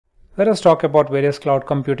Let us talk about various cloud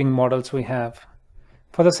computing models we have.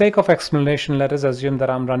 For the sake of explanation, let us assume that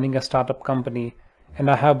I'm running a startup company and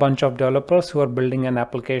I have a bunch of developers who are building an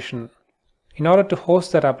application. In order to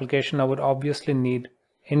host that application, I would obviously need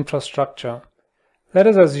infrastructure. Let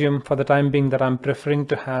us assume for the time being that I'm preferring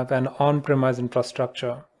to have an on-premise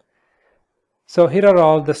infrastructure. So here are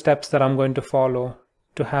all the steps that I'm going to follow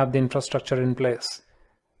to have the infrastructure in place.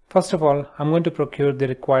 First of all, I'm going to procure the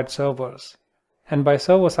required servers. And by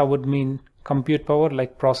servers, I would mean compute power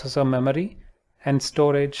like processor memory and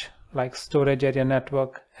storage like storage area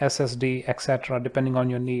network, SSD, etc. depending on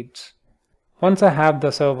your needs. Once I have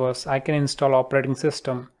the servers, I can install operating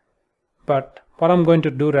system. But what I'm going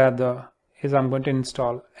to do rather is I'm going to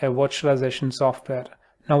install a virtualization software.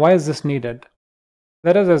 Now why is this needed?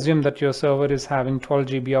 Let us assume that your server is having 12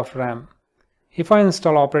 GB of RAM. If I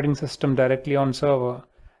install operating system directly on server,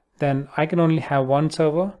 then I can only have one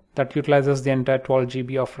server that utilizes the entire 12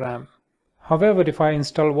 GB of RAM. However, if I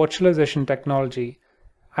install virtualization technology,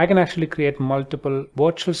 I can actually create multiple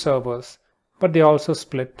virtual servers, but they also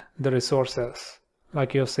split the resources,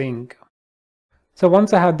 like you're seeing. So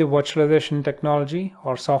once I have the virtualization technology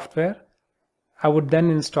or software, I would then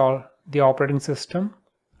install the operating system,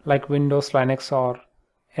 like Windows, Linux, or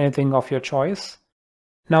anything of your choice.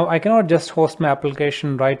 Now I cannot just host my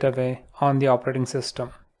application right away on the operating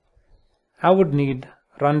system. I would need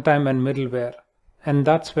runtime and middleware, and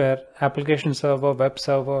that's where application server, web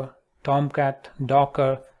server, Tomcat,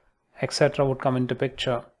 Docker, etc. would come into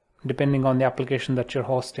picture, depending on the application that you're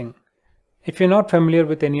hosting. If you're not familiar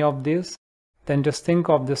with any of these, then just think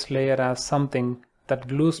of this layer as something that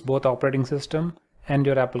glues both operating system and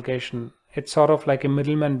your application. It's sort of like a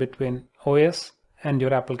middleman between OS and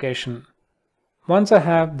your application. Once I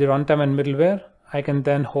have the runtime and middleware, I can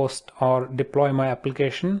then host or deploy my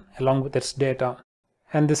application along with its data.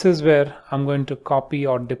 And this is where I'm going to copy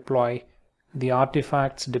or deploy the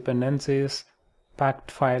artifacts, dependencies,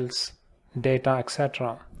 packed files, data,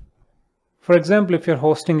 etc. For example, if you're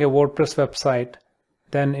hosting a WordPress website,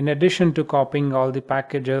 then in addition to copying all the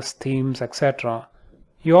packages, themes, etc.,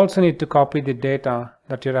 you also need to copy the data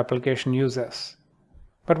that your application uses.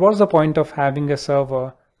 But what's the point of having a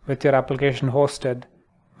server with your application hosted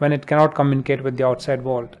when it cannot communicate with the outside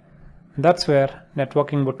world? That's where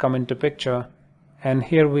networking would come into picture. And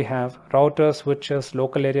here we have routers, switches,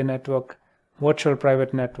 local area network, virtual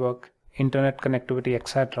private network, internet connectivity,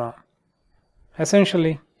 etc.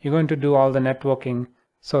 Essentially, you're going to do all the networking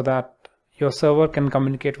so that your server can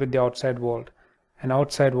communicate with the outside world, and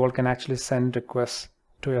outside world can actually send requests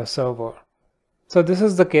to your server. So this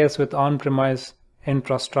is the case with on-premise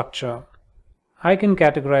infrastructure. I can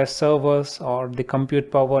categorize servers or the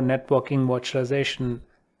compute power, networking, virtualization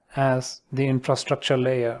as the infrastructure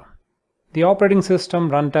layer. The operating system,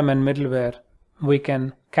 runtime, and middleware, we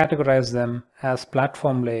can categorize them as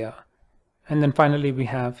platform layer. And then finally we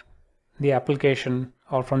have the application,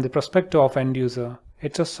 or from the perspective of end user,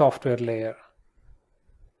 it's a software layer.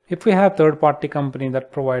 If we have third-party company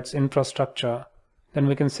that provides infrastructure, then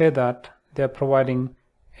we can say that they're providing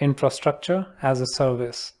infrastructure as a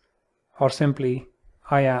service, or simply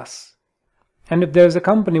IaaS. And if there is a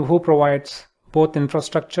company who provides both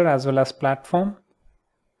infrastructure as well as platform,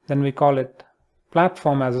 then we call it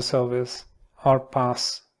platform as a service or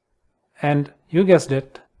PaaS. And you guessed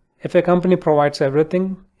it, if a company provides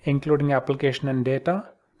everything, including application and data,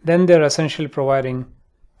 then they're essentially providing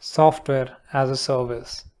software as a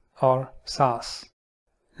service or SaaS.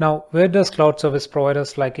 Now, where does cloud service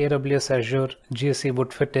providers like AWS, Azure, GCP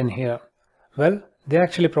would fit in here? Well, they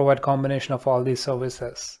actually provide a combination of all these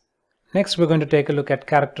services. Next, we're going to take a look at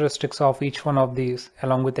characteristics of each one of these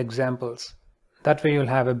along with examples. That way you'll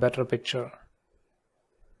have a better picture.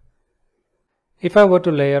 If I were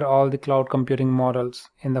to layer all the cloud computing models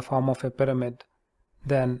in the form of a pyramid,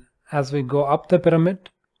 then as we go up the pyramid,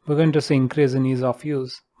 we're going to see increase in ease of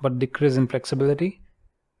use, but decrease in flexibility.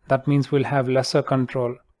 That means we'll have lesser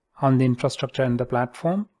control on the infrastructure and the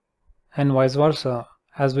platform, and vice versa.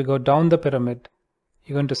 As we go down the pyramid,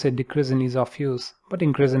 you're going to see decrease in ease of use, but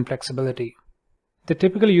increase in flexibility. The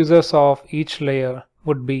typical users of each layer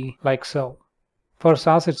would be like so. For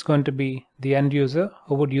SaaS, it's going to be the end user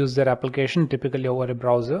who would use their application typically over a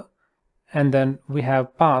browser. And then we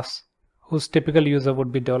have PaaS, whose typical user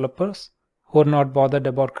would be developers who are not bothered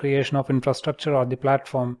about creation of infrastructure or the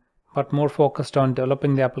platform, but more focused on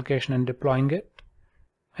developing the application and deploying it.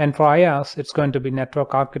 And for IaaS, it's going to be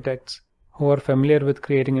network architects who are familiar with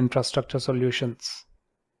creating infrastructure solutions.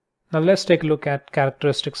 Now let's take a look at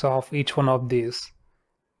characteristics of each one of these.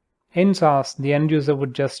 In SaaS, the end user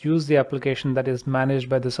would just use the application that is managed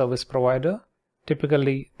by the service provider,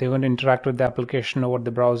 Typically, they're going to interact with the application over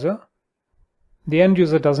the browser. The end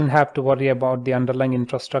user doesn't have to worry about the underlying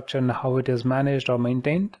infrastructure and how it is managed or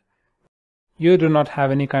maintained. You do not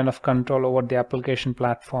have any kind of control over the application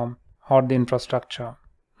platform or the infrastructure.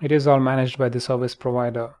 It is all managed by the service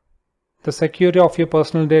provider. The security of your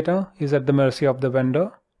personal data is at the mercy of the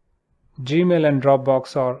vendor. Gmail and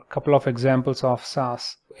Dropbox are a couple of examples of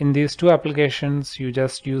SaaS. In these two applications, you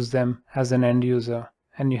just use them as an end user,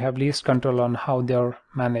 and you have least control on how they are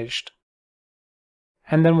managed.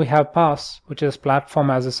 And then we have PaaS, which is Platform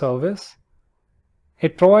as a Service.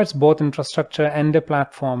 It provides both infrastructure and a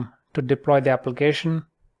platform to deploy the application.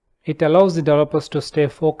 It allows the developers to stay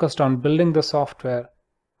focused on building the software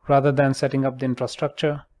rather than setting up the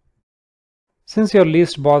infrastructure. Since you're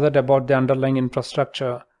least bothered about the underlying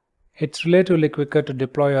infrastructure, it's relatively quicker to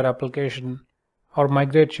deploy your application or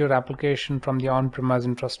migrate your application from the on-premise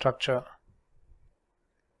infrastructure.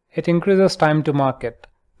 It increases time to market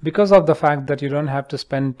because of the fact that you don't have to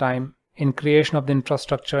spend time in creation of the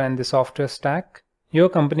infrastructure and the software stack. Your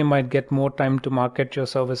company might get more time to market your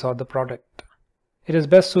service or the product. It is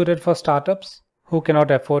best suited for startups who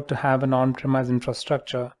cannot afford to have an on-premise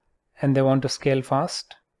infrastructure and they want to scale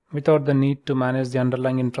fast without the need to manage the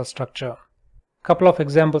underlying infrastructure. A couple of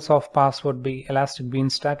examples of PaaS would be Elastic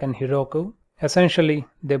Beanstalk and Heroku. Essentially,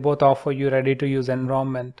 they both offer you ready-to-use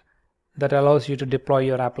environment that allows you to deploy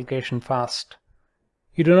your application fast.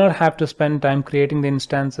 You do not have to spend time creating the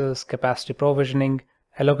instances, capacity provisioning,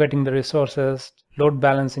 allocating the resources, load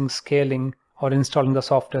balancing, scaling, or installing the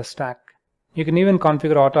software stack. You can even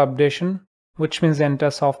configure auto updation, which means the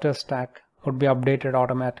entire software stack would be updated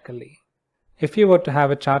automatically. If you were to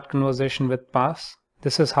have a chat conversation with PaaS,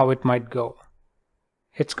 this is how it might go.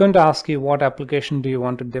 It's going to ask you what application do you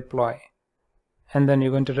want to deploy, and then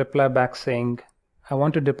you're going to reply back saying, I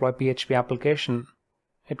want to deploy PHP application.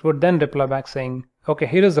 It would then reply back saying, okay,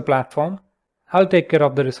 here is the platform. I'll take care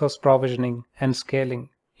of the resource provisioning and scaling.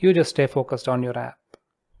 You just stay focused on your app.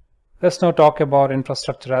 Let's now talk about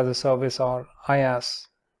infrastructure as a service, or IaaS.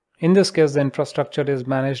 In this case, the infrastructure is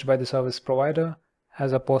managed by the service provider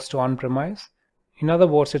as opposed to on-premise. In other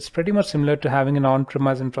words, it's pretty much similar to having an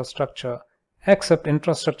on-premise infrastructure, except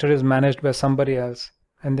infrastructure is managed by somebody else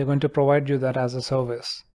and they're going to provide you that as a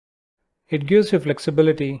service. It gives you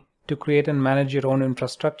flexibility to create and manage your own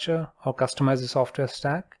infrastructure or customize the software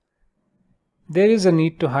stack. There is a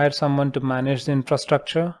need to hire someone to manage the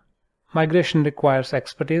infrastructure. Migration requires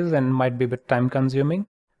expertise and might be a bit time consuming.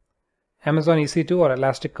 Amazon EC2 or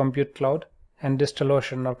Elastic Compute Cloud and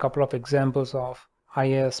DigitalOcean are a couple of examples of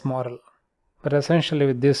IaaS model. But essentially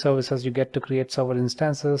with these services you get to create server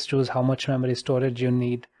instances, choose how much memory storage you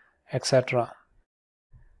need, etc.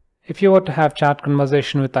 If you were to have chat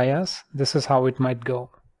conversation with IaaS, this is how it might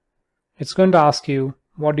go. It's going to ask you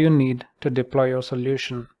what do you need to deploy your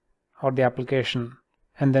solution or the application,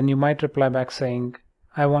 and then you might reply back saying,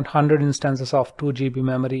 I want 100 instances of 2 GB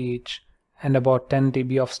memory each and about 10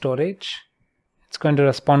 TB of storage. It's going to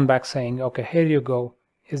respond back saying, okay, here you go.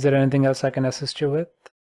 Is there anything else I can assist you with?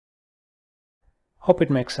 Hope it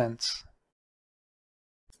makes sense.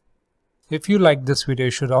 If you liked this video,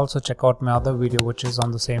 you should also check out my other video which is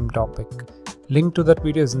on the same topic. Link to that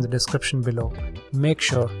video is in the description below. Make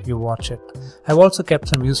sure you watch it. I've also kept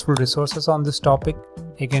some useful resources on this topic.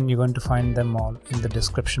 Again, you're going to find them all in the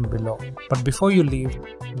description below. But before you leave,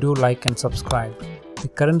 do like and subscribe. The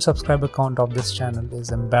current subscriber count of this channel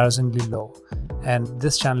is embarrassingly low, and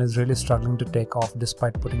this channel is really struggling to take off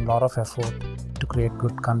despite putting a lot of effort to create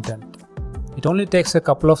good content. It only takes a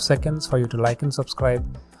couple of seconds for you to like and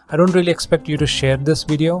subscribe. I don't really expect you to share this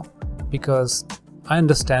video because I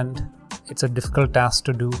understand it's a difficult task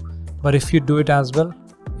to do, but if you do it as well,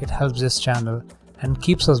 it helps this channel and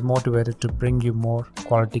keeps us motivated to bring you more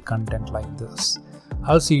quality content like this.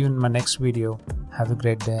 I'll see you in my next video. Have a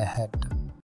great day ahead.